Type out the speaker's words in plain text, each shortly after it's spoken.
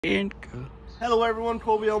And go. Hello everyone,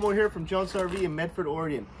 Colby Elmo here from Johnson RV in Medford,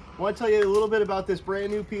 Oregon. I want to tell you a little bit about this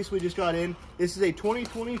brand new piece we just got in. This is a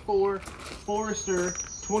 2024 Forester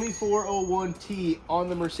 2401T on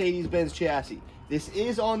the Mercedes-Benz chassis. This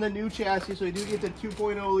is on the new chassis, so you do get the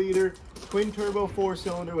 2.0 liter twin turbo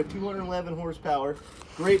 4-cylinder with 211 horsepower.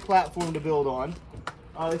 Great platform to build on.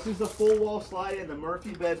 This is the full wall slide and the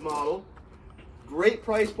Murphy bed model. Great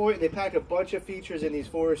price point. They packed a bunch of features in these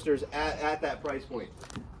Foresters at that price point.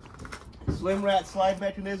 Slim rat slide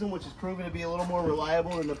mechanism, which has proven to be a little more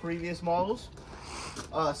reliable than the previous models.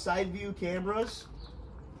 Side view cameras.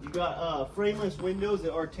 You got frameless windows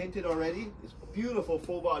that are tinted already. It's beautiful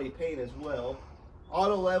full body paint as well.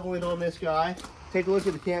 Auto leveling on this guy. Take a look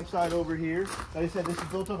at the campsite over here. Like I said, this is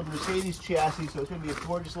built on the Mercedes chassis, so it's going to be a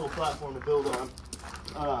gorgeous little platform to build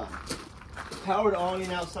on. Powered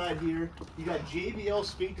awning outside here. You got JBL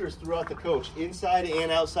speakers throughout the coach, inside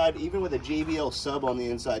and outside, even with a JBL sub on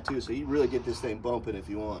the inside too, so you really get this thing bumping if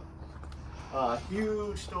you want.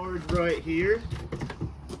 Huge storage right here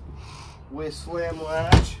with slam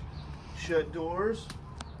latch, shut doors,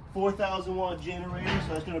 4,000 watt generator,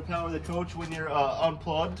 so that's going to power the coach when you're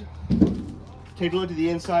unplugged. Take a look at the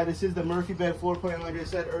inside. This is the Murphy bed floor plan, like I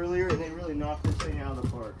said earlier, and they really knocked this thing out of the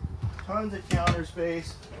park. Tons of counter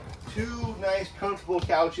space. Two nice comfortable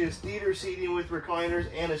couches, theater seating with recliners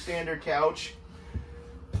and a standard couch.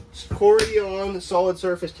 Cordion solid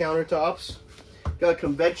surface countertops. Got a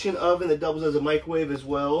convection oven that doubles as a microwave as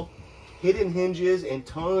well. Hidden hinges and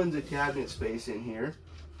tons of cabinet space in here.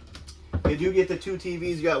 You do get the two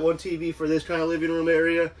TVs. You got one TV for this kind of living room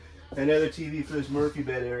area, another TV for this Murphy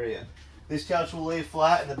bed area. This couch will lay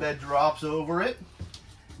flat and the bed drops over it.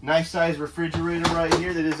 Nice size refrigerator right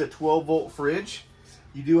here that is a 12-volt fridge.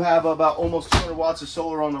 You do have about almost 200 watts of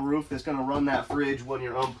solar on the roof that's going to run that fridge when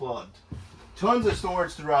you're unplugged. Tons of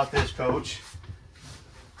storage throughout this coach.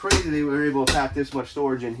 Crazy they were able to pack this much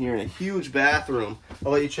storage in here, and a huge bathroom.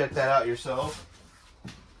 I'll let you check that out yourself.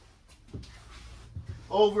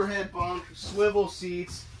 Overhead bunk, swivel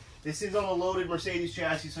seats. This is on a loaded Mercedes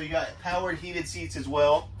chassis, so you got powered heated seats as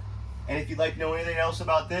well. And if you'd like to know anything else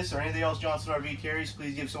about this or anything else Johnson RV carries,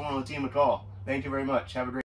 please give someone on the team a call. Thank you very much. Have a great